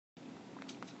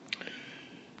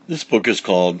This book is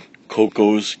called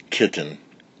KOKO'S, Kitten.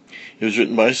 It was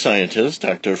written by a scientist,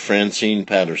 Dr. Francine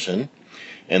Patterson,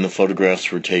 and the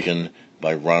photographs were taken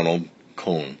by Ronald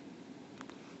Cohn.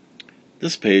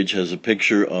 This page has a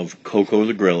picture of Koko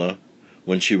the gorilla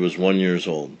when she was 1 year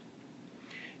old.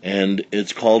 And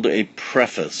it's called a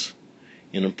preface.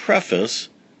 In a preface,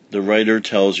 the writer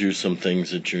tells you some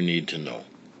things that you need to know.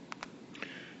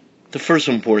 The first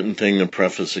important thing the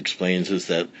preface explains is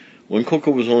that when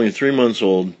Koko was only 3 months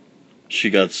old, she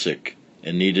got sick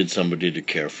and needed somebody to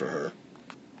care for her.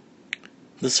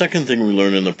 The second thing we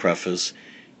learn in the preface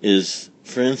is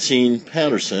Francine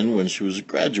Patterson, when she was a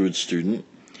graduate student,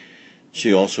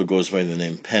 she also goes by the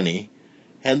name Penny,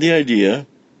 had the idea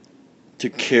to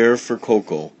care for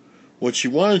Koko. What she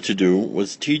wanted to do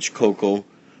was teach Koko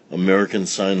American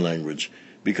Sign Language,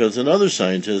 because another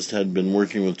scientist had been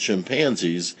working with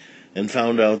chimpanzees and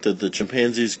found out that the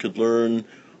chimpanzees could learn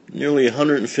nearly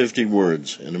 150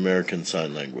 words in American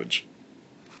Sign Language.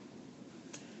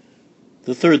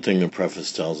 The third thing the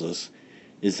preface tells us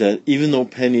is that even though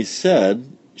Penny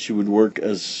said she would work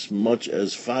as much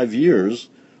as 5 years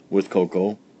with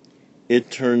Koko, it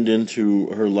turned into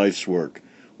her life's work.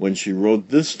 When she wrote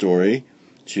this story,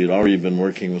 she had already been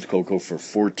working with Koko for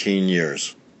 14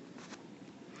 years.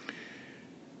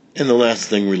 And the last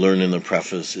thing we learn in the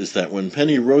preface is that when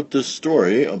Penny wrote this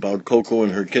story about Koko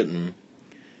and her kitten,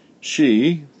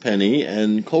 she, Penny,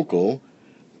 and Koko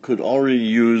could already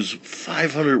use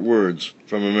 500 words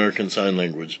from American Sign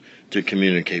Language to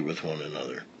communicate with one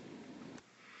another.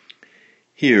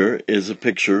 Here is a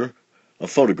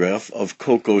photograph of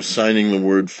Koko signing the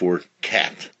word for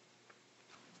cat.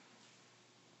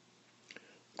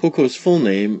 Koko's full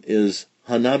name is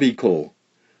Hanabiko,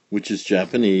 which is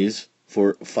Japanese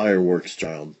for fireworks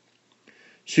child.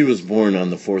 She was born on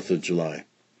the 4th of July.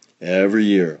 Every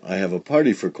year I have a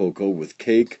party for Koko with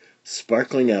cake,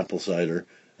 sparkling apple cider,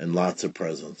 and lots of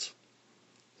presents.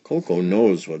 Koko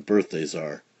knows what birthdays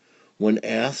are. When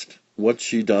asked what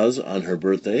she does on her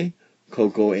birthday,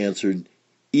 Koko answered,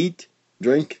 "Eat,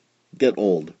 drink, get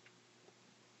old."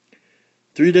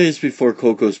 3 days before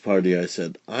Koko's party, I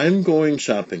said, "I'm going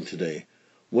shopping today.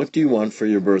 What do you want for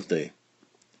your birthday?"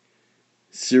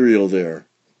 "Cereal there,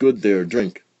 good there,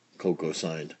 drink," Koko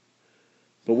signed.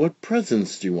 "But what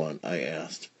presents do you want?" I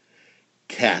asked.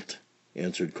 "Cat,"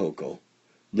 answered Koko.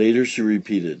 Later she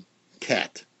repeated,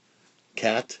 "Cat,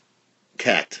 cat,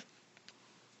 cat."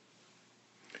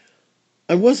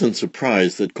 I wasn't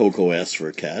surprised that Koko asked for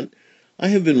a cat. I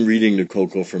have been reading to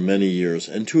Koko for many years,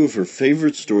 and 2 of her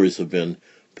favorite stories have been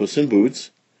Puss in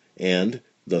Boots and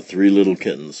The 3 Little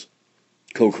Kittens.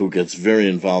 Koko gets very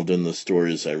involved in the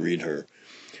stories I read her.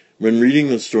 When reading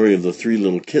the story of the 3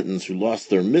 little kittens who lost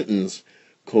their mittens,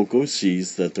 Koko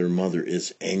sees that their mother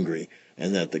is angry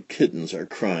and that the kittens are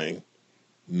crying.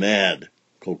 "Mad,"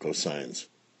 Koko signs.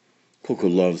 Koko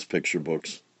loves picture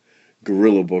books.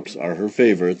 Gorilla books are her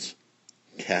favorites.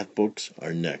 Cat books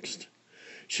are next.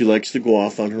 She likes to go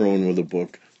off on her own with a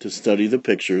book to study the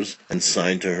pictures and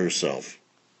sign to herself.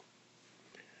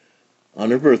 On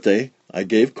her birthday, I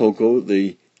gave Koko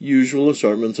the usual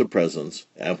assortments of presents: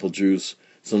 apple juice,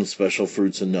 some special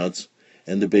fruits and nuts,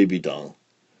 and the baby doll.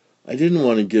 I didn't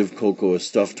want to give Koko a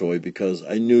stuffed toy because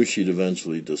I knew she'd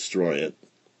eventually destroy it.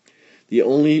 The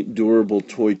only durable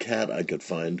toy cat I could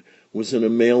find was in a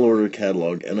mail-order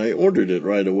catalog, and I ordered it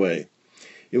right away.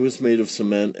 It was made of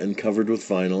cement and covered with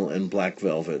vinyl and black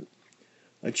velvet.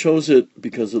 I chose it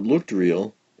because it looked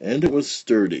real, and it was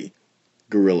sturdy,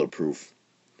 gorilla-proof.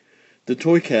 The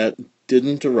toy cat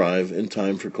didn't arrive in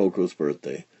time for Koko's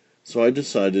birthday, so I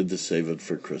decided to save it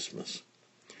for Christmas.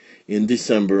 In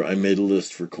December, I made a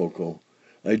list for Koko.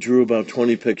 I drew about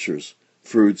 20 pictures: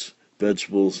 fruits,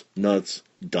 vegetables, nuts,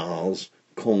 dolls,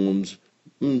 combs,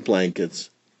 and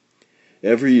blankets.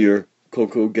 Every year,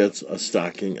 Koko gets a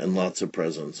stocking and lots of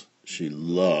presents. She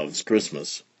loves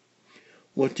Christmas.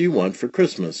 "What do you want for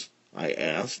Christmas?" I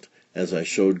asked as I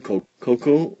showed Koko.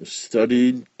 Koko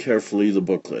studied carefully the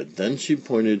booklet. Then she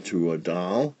pointed to a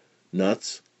doll,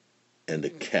 nuts, and a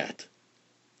cat.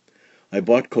 I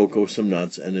bought Koko some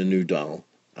nuts and a new doll.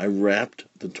 I wrapped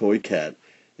the toy cat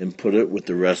and put it with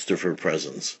the rest of her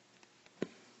presents.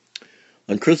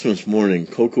 On Christmas morning,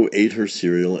 Koko ate her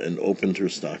cereal and opened her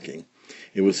stocking.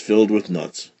 It was filled with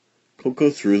nuts. Koko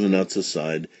threw the nuts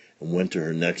aside and went to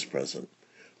her next present.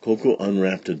 Koko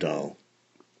unwrapped a doll.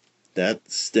 "That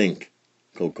stink,"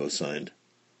 Koko signed.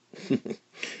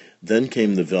 Then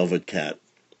came the velvet cat.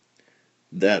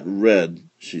 "That red,"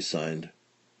 she signed.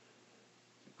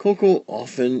 Koko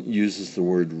often uses the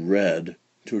word red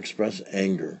to express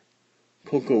anger.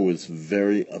 Koko was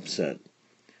very upset.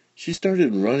 She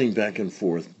started running back and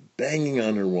forth, banging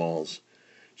on her walls.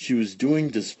 She was doing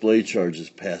display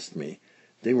charges past me.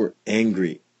 They were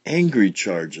angry, angry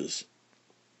charges.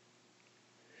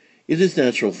 It is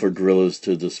natural for gorillas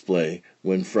to display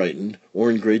when frightened or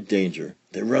in great danger.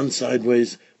 They run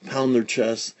sideways, pound their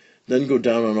chests, then go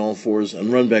down on all fours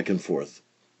and run back and forth.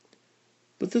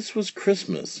 But this was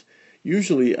Christmas,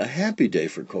 usually a happy day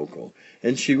for Koko,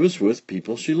 and she was with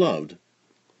people she loved.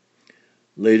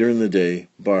 Later in the day,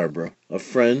 Barbara, a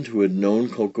friend who had known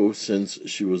Koko since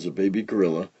she was a baby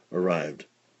gorilla, arrived.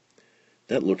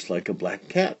 "That looks like a black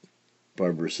cat,"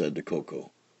 Barbara said to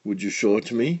Koko. "Would you show it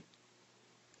to me?"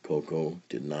 Koko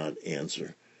did not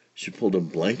answer. She pulled a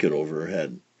blanket over her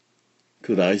head.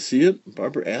 "Could I see it?"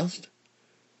 Barbara asked.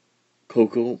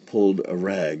 Koko pulled a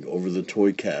rag over the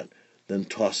toy cat, then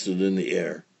tossed it in the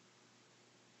air.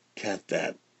 "Cat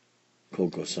that,"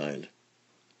 Koko sighed.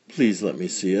 "Please let me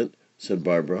see it," said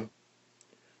Barbara.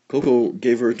 Koko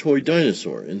gave her a toy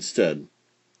dinosaur instead.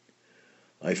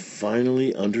 I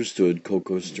finally understood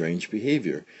Koko's strange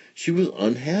behavior. She was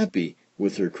unhappy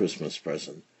with her Christmas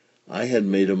present. I had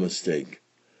made a mistake.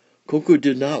 Koko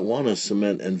did not want a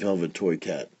cement and velvet toy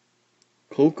cat.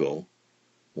 Koko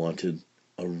wanted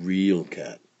a real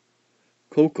cat.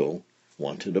 Koko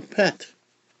wanted a pet.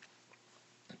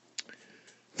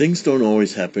 Things don't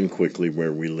always happen quickly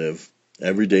where we live.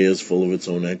 Every day is full of its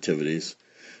own activities.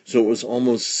 So it was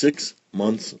almost 6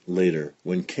 months later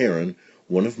when Karen,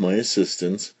 one of my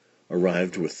assistants,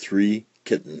 arrived with 3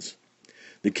 kittens.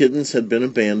 The kittens had been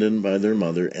abandoned by their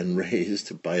mother and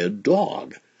raised by a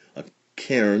dog, a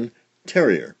Cairn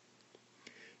Terrier.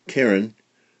 Karen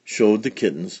showed the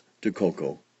kittens to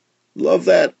Koko. "Love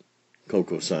that,"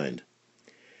 Koko signed.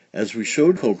 As we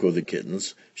showed Koko the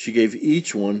kittens, she gave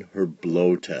each one her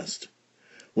blow test.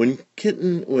 When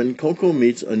Koko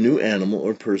meets a new animal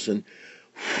or person,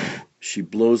 she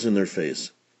blows in their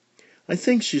face. I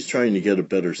think she's trying to get a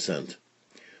better scent.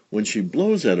 When she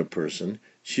blows at a person,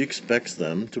 she expects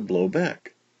them to blow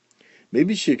back.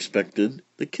 Maybe she expected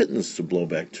the kittens to blow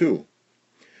back too.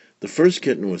 The first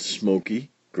kitten was smoky,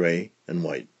 gray, and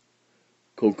white.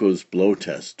 Koko's blow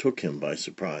test took him by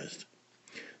surprise.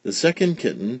 The second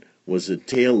kitten was a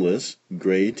tailless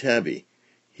gray tabby.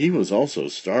 He was also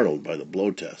startled by the blow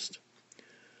test.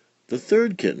 The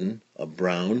third kitten, a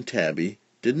brown tabby,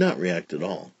 did not react at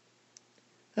all.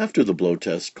 After the blow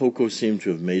test, Koko seemed to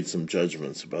have made some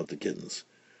judgments about the kittens.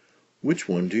 "Which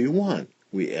one do you want?"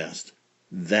 we asked.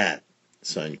 "That,"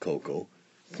 signed Koko,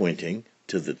 pointing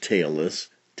to the tailless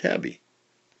tabby.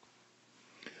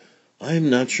 I am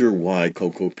not sure why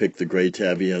Koko picked the gray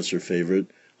tabby as her favorite.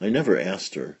 I never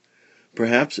asked her.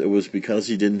 Perhaps it was because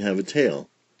he didn't have a tail.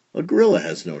 A gorilla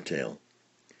has no tail.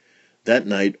 That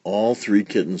night, all 3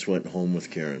 kittens went home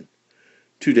with Karen.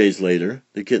 2 days later,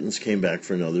 the kittens came back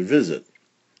for another visit.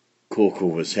 Koko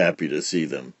was happy to see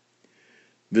them.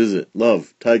 "Visit,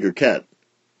 love, tiger, cat,"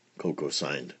 Koko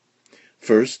signed.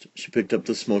 First, she picked up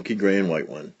the smoky gray and white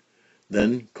one.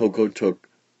 Then Koko took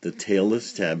the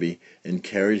tailless tabby and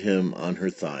carried him on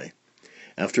her thigh.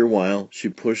 After a while, she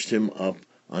pushed him up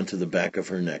onto the back of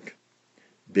her neck.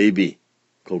 "Baby,"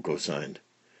 Koko signed.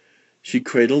 She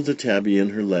cradled the tabby in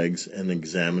her legs and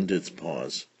examined its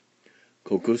paws.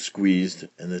 Koko squeezed,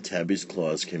 and the tabby's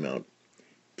claws came out.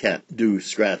 "Cat, do,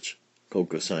 scratch,"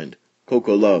 Koko signed.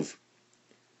 "Koko, love."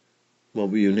 "What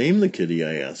will you name the kitty?"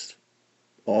 I asked.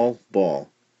 "All Ball,"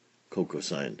 Koko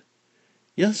signed.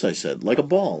 "Yes," I said, "like a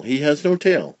ball. He has no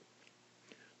tail."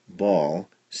 Ball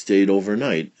stayed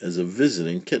overnight as a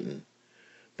visiting kitten.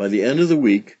 By the end of the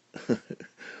week,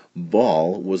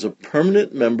 Ball was a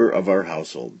permanent member of our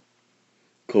household.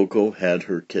 Koko had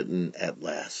her kitten at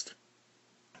last.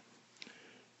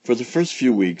 For the first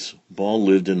few weeks, Ball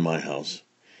lived in my house.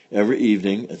 Every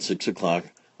evening at 6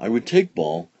 o'clock, I would take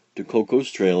Ball to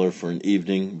Koko's trailer for an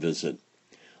evening visit.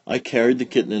 I carried the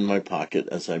kitten in my pocket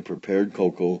as I prepared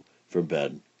Koko for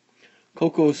bed.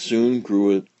 Koko soon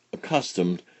grew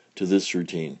accustomed to this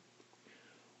routine.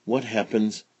 "What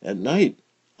happens at night?"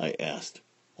 I asked.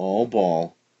 "All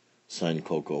Ball," signed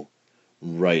Koko.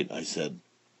 "Right," I said.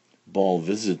 "Ball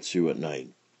visits you at night."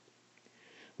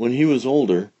 When he was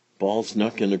older, Ball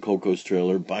snuck into Koko's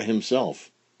trailer by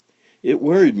himself. It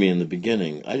worried me in the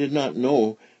beginning. I did not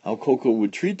know how Koko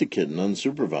would treat the kitten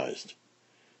unsupervised.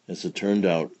 As it turned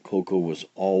out, Koko was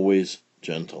always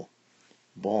gentle.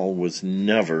 Ball was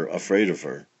never afraid of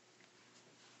her.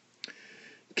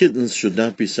 Kittens should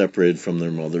not be separated from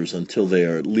their mothers until they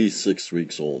are at least 6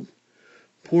 weeks old.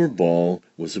 Poor Ball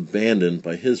was abandoned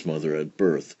by his mother at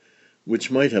birth,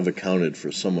 which might have accounted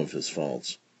for some of his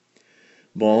faults.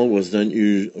 Ball was an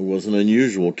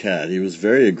unusual cat. He was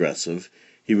very aggressive.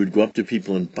 He would go up to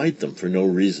people and bite them for no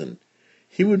reason.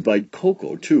 He would bite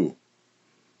Coco, too.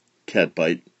 Cat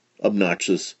bite.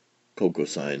 Obnoxious, Coco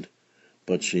signed,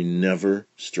 but she never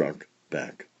struck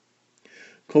back.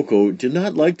 Coco did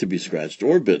not like to be scratched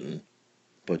or bitten,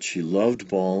 but she loved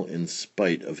Ball in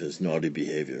spite of his naughty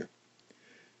behavior.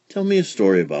 "Tell me a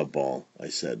story about Ball," I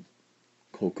said.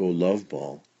 "Coco loved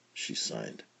Ball," she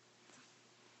signed.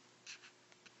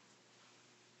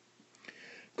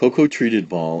 Coco treated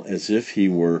Ball as if he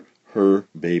were her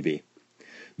baby.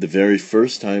 The very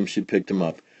first time she picked him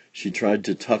up, she tried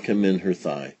to tuck him in her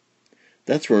thigh.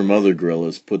 That's where mother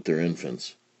gorillas put their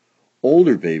infants.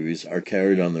 Older babies are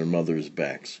carried on their mothers'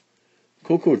 backs.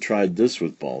 Coco tried this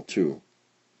with Ball, too.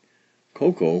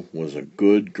 Coco was a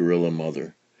good gorilla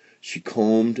mother. She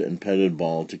combed and petted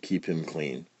Ball to keep him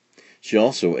clean. She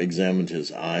also examined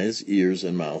his eyes, ears,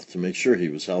 and mouth to make sure he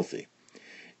was healthy.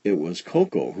 It was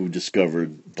Coco who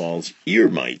discovered Ball's ear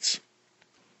mites.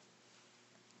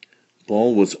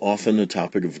 Ball was often a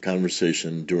topic of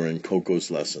conversation during Coco's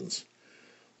lessons.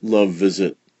 "Love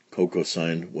visit," Coco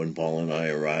signed when Ball and I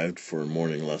arrived for a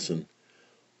morning lesson.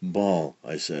 "Ball,"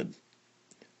 I said.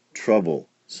 "Trouble,"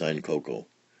 signed Coco.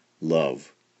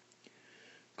 "Love."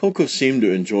 Coco seemed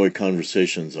to enjoy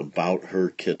conversations about her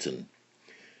kitten.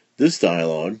 This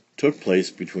dialogue took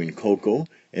place between Coco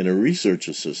and a research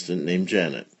assistant named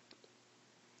Janet.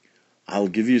 "I'll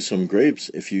give you some grapes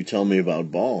if you tell me about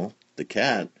Ball, the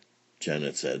cat,"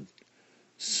 Janet said.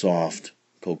 "Soft,"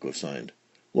 Coco signed.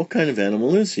 "What kind of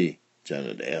animal is he?"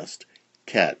 Janet asked.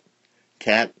 "Cat.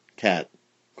 Cat, cat,"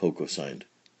 Coco signed.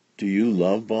 "Do you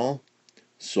love Ball?"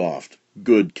 "Soft.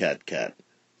 Good cat, cat,"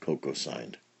 Coco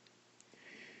signed.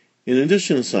 In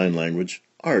addition to sign language,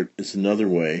 art is another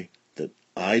way that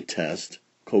I test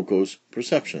Coco's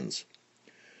perceptions.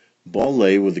 Ball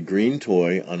lay with a green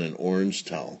toy on an orange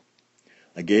towel.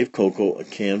 I gave Coco a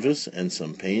canvas and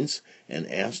some paints and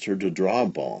asked her to draw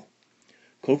Ball.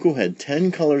 Coco had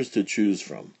 10 colors to choose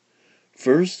from.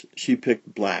 First, she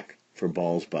picked black for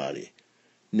Ball's body.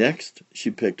 Next, she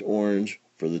picked orange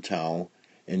for the towel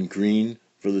and green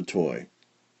for the toy.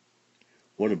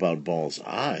 "What about Ball's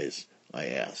eyes?" I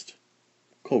asked.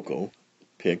 Coco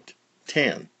picked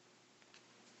tan.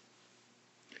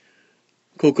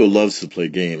 Coco loves to play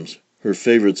games. Her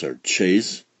favorites are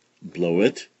chase, blow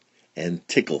it, and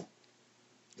tickle.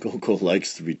 Coco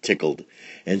likes to be tickled,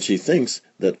 and she thinks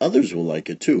that others will like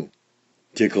it too.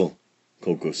 "Tickle,"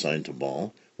 Coco signed to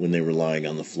Ball when they were lying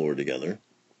on the floor together.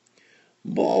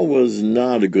 Ball was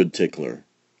not a good tickler,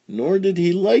 nor did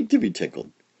he like to be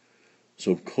tickled.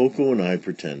 So Coco and I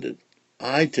pretended.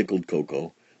 I tickled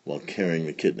Coco while carrying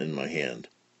the kitten in my hand.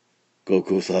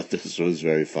 Coco thought this was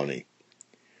very funny.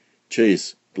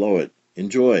 "Chase, blow it,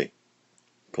 enjoy,"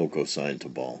 Coco signed to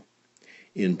Ball.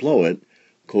 In Blow It,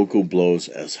 Coco blows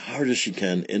as hard as she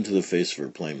can into the face of her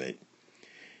playmate.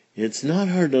 It's not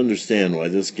hard to understand why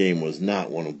this game was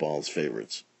not one of Ball's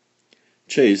favorites.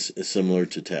 Chase is similar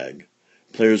to tag.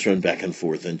 Players run back and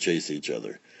forth and chase each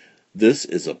other. This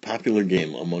is a popular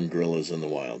game among gorillas in the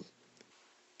wild.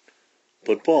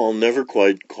 But Ball never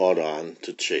quite caught on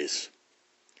to chase.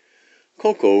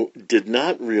 Coco did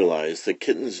not realize that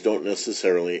kittens don't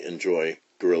necessarily enjoy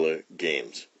gorilla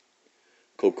games.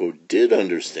 Coco did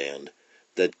understand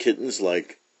that kittens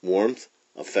like warmth,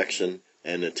 affection,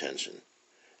 and attention,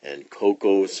 and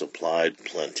Coco supplied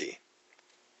plenty.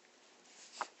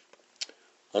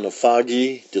 On a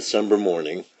foggy December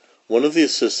morning, one of the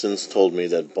assistants told me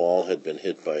that Ball had been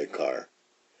hit by a car.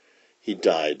 He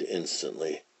died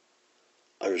instantly.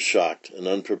 I was shocked and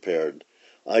unprepared.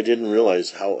 I didn't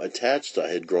realize how attached I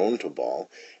had grown to Ball,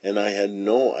 and I had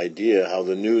no idea how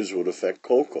the news would affect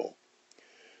Coco.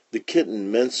 The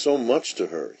kitten meant so much to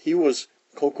her. He was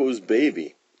Coco's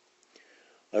baby.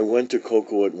 I went to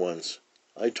Coco at once.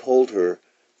 I told her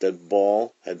that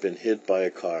Ball had been hit by a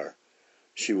car.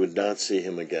 She would not see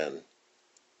him again.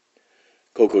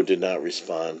 Coco did not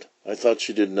respond. I thought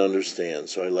she didn't understand,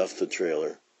 so I left the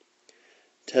trailer.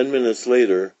 10 minutes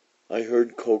later, I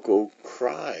heard Coco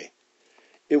cry.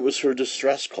 It was her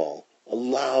distress call, a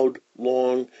loud,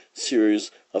 long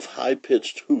series of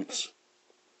high-pitched hoots.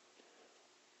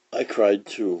 I cried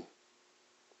too.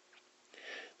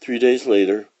 3 days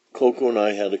later, Coco and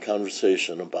I had a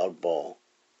conversation about Ball.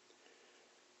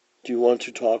 "Do you want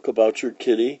to talk about your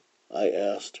kitty?" I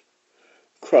asked.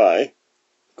 "Cry,"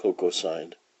 Coco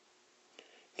signed.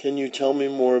 "Can you tell me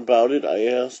more about it?" I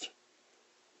asked.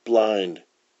 "Blind,"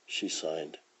 she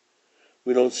signed.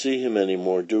 "We don't see him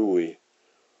anymore, do we?"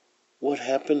 "What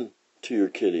happened to your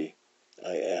kitty?"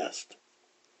 I asked.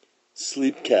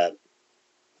 "Sleep cat,"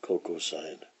 Coco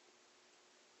signed.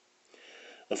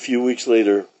 A few weeks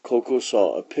later, Coco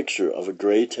saw a picture of a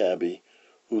gray tabby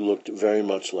who looked very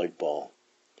much like Ball.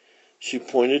 She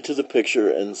pointed to the picture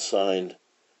and signed,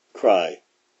 cry,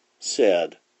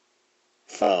 sad,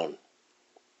 frown.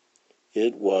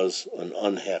 It was an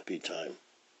unhappy time.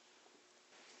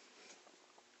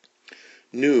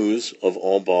 News of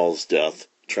Allball's death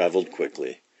traveled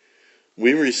quickly.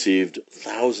 We received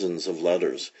thousands of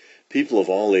letters. People of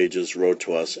all ages wrote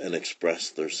to us and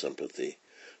expressed their sympathy.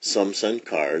 Some sent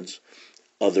cards,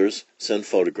 others sent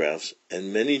photographs,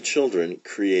 and many children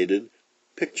created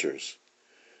pictures.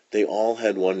 They all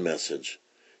had one message,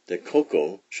 that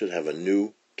Koko should have a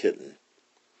new kitten.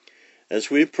 As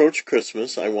we approached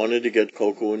Christmas, I wanted to get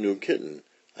Koko a new kitten.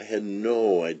 I had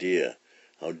no idea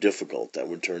how difficult that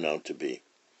would turn out to be.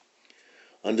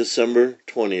 On December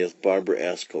 20th, Barbara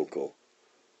asked Koko,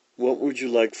 "What would you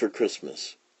like for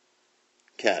Christmas?"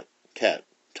 "Cat, cat,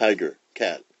 tiger,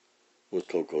 cat," was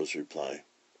Koko's reply.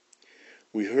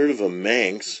 We heard of a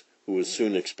Manx who was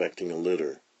soon expecting a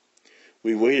litter.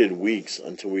 We waited weeks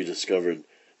until we discovered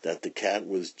that the cat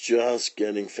was just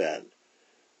getting fat.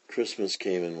 Christmas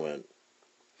came and went.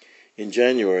 In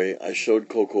January, I showed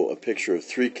Koko a picture of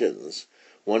 3 kittens.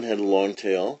 One had a long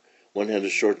tail, one had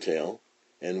a short tail,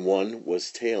 and one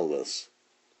was tailless.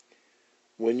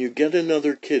 "When you get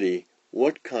another kitty,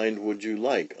 what kind would you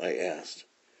like?" I asked.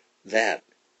 "That,"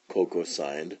 Koko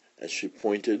signed as she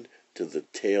pointed to the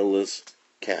tailless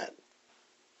cat.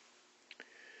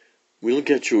 "We'll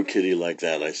get you a kitty like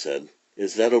that," I said.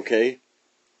 "Is that okay?"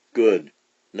 "Good.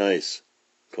 Nice,"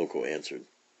 Koko answered.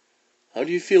 "How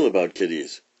do you feel about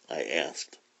kitties?" I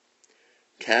asked.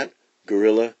 "Cat,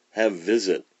 gorilla, have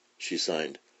visit," she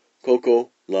signed.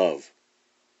 "Koko, love."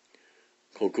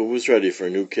 Koko was ready for a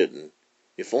new kitten.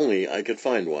 If only I could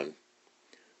find one.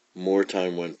 More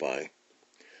time went by.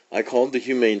 I called the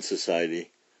Humane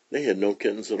Society. They had no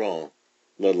kittens at all,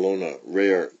 let alone a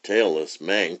rare, tailless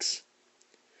Manx.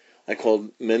 I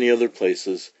called many other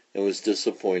places and was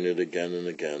disappointed again and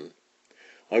again.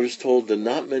 I was told that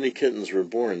not many kittens were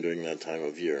born during that time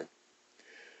of year.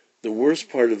 The worst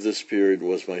part of this period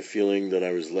was my feeling that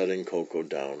I was letting Koko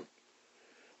down.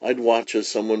 I'd watch as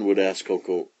someone would ask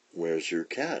Koko, "Where's your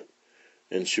cat?"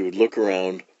 And she would look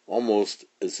around almost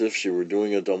as if she were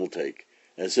doing a double take,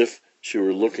 as if she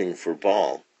were looking for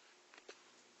Ball.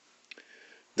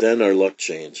 Then our luck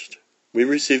changed. We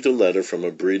received a letter from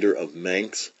a breeder of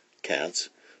Manx cats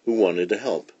who wanted to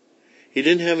help. He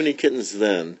didn't have any kittens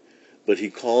then, but he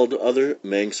called other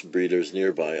Manx breeders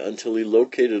nearby until he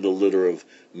located a litter of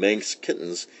Manx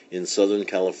kittens in Southern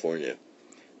California.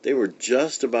 They were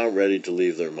just about ready to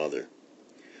leave their mother.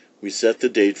 We set the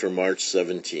date for March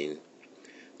 17.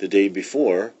 The day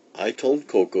before, I told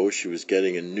Koko she was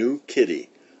getting a new kitty,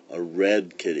 a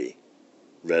red kitty.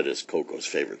 Red is Koko's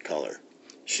favorite color.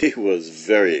 She was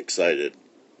very excited.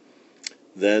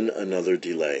 Then another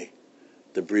delay.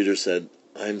 The breeder said,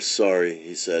 "I'm sorry,"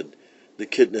 he said. "The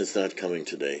kitten is not coming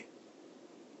today."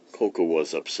 Koko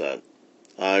was upset.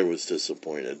 I was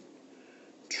disappointed.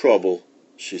 "Trouble,"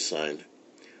 she signed.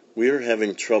 "We are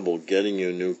having trouble getting you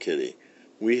a new kitty.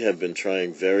 We have been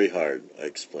trying very hard," I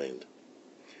explained.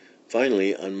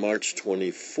 Finally, on March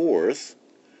 24th,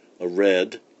 a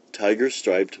red,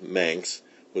 tiger-striped Manx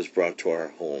was brought to our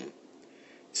home.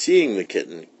 Seeing the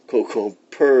kitten, Koko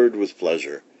purred with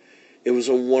pleasure. It was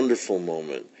a wonderful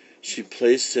moment. She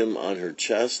placed him on her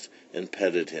chest and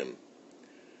petted him.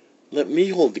 "Let me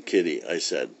hold the kitty," I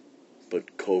said,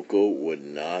 but Koko would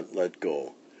not let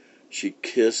go. She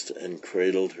kissed and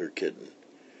cradled her kitten.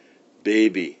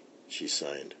 "Baby," she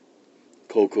signed.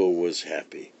 Koko was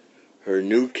happy. Her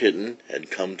new kitten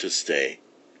had come to stay.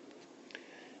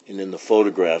 And in the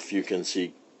photograph you can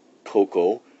see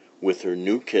Koko with her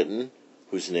new kitten,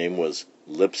 whose name was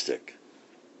Lipstick.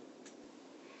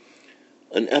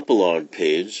 An epilogue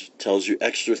page tells you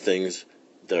extra things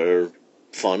that are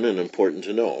fun and important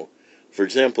to know. For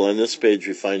example, on this page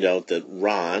we find out that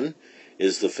Ron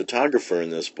is the photographer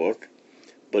in this book,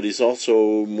 but he's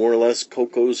also more or less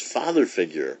Koko's father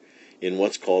figure in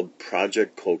what's called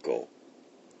Project Koko.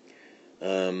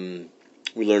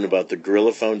 We learn about the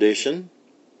Gorilla Foundation,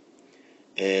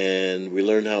 and we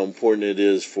learn how important it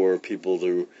is for people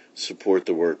to support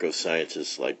the work of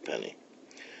scientists like Penny.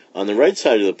 On the right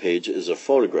side of the page is a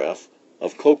photograph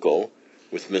of Koko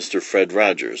with Mr. Fred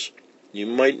Rogers. You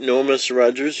might know Mr.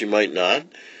 Rogers, you might not,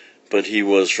 but he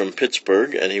was from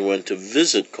Pittsburgh and he went to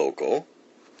visit Koko.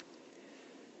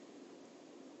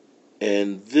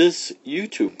 And this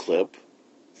YouTube clip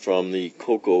from the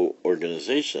Koko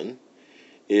organization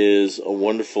is a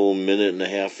wonderful minute and a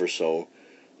half or so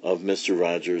of Mr.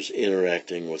 Rogers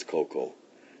interacting with Koko.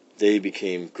 They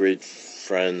became great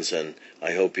friends, and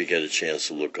I hope you get a chance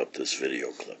to look up this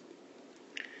video clip.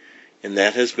 And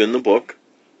that has been the book,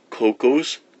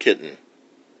 KOKO'S Kitten.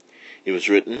 It was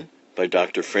written by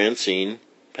Dr. Francine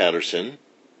Patterson,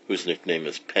 whose nickname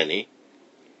is Penny,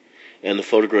 and the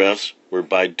photographs were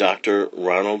by Dr.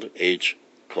 Ronald H.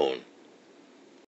 Cohn.